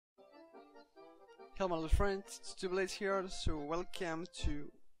Hello my little friends, it's Blades here, so welcome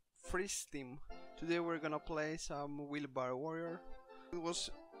to Free Steam. Today we're gonna play some WheelBarrow Warrior. It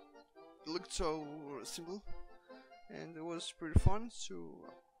looked so simple and it was pretty fun, so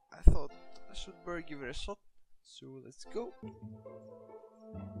I thought I should better give it a shot. So let's go.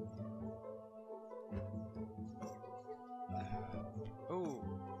 Oh,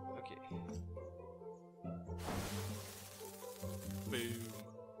 okay. Boom.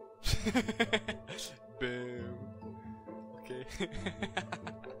 Boom. Okay.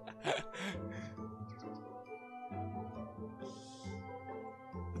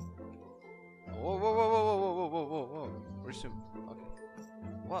 Whoa, whoa, whoa, whoa, whoa, whoa, whoa, whoa, whoa. Resume. Okay.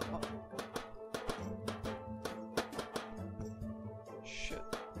 What? Shit.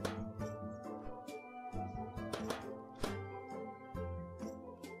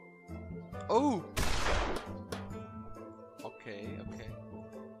 Oh! Okay, okay.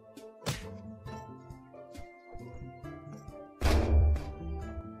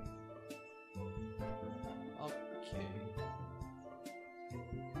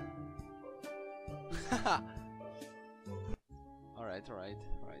 Alright, alright,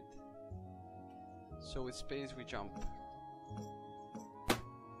 alright. So with space we jump.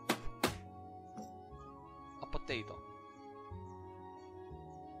 A potato.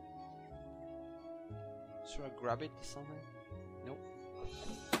 Should I grab it or something? Nope.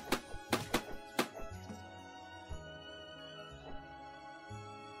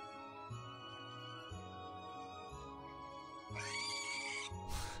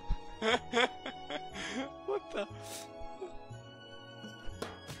 What the?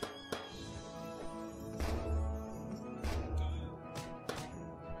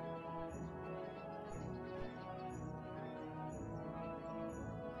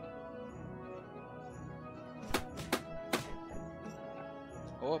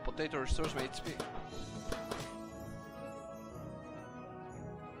 Oh, a potato restores my HP.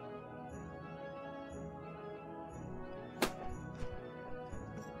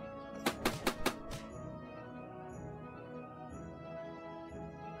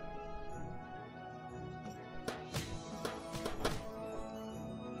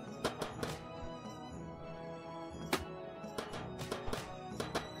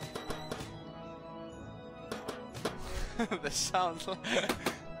 The sound.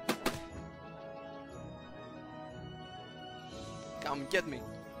 Come get me.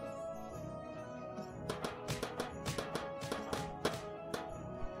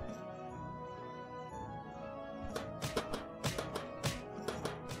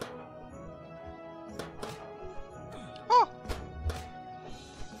 Oh!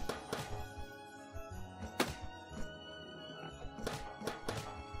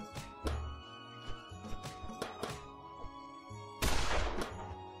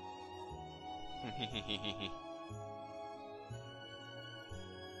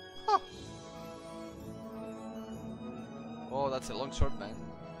 Huh. Oh, that's a long sword, man.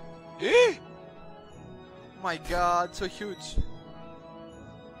 My god, so huge.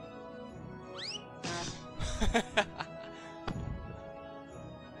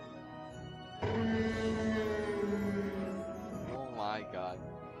 Oh my god.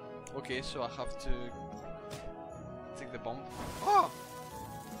 Okay, so I have to take the bomb. Oh!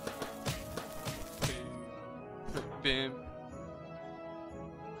 Bim.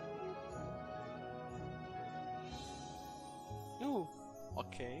 Ooh,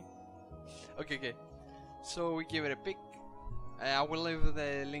 okay. Okay. So we give it a pick. I will leave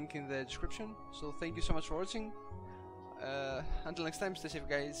the link in the description. So thank you so much for watching. Until next time, stay safe,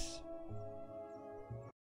 guys.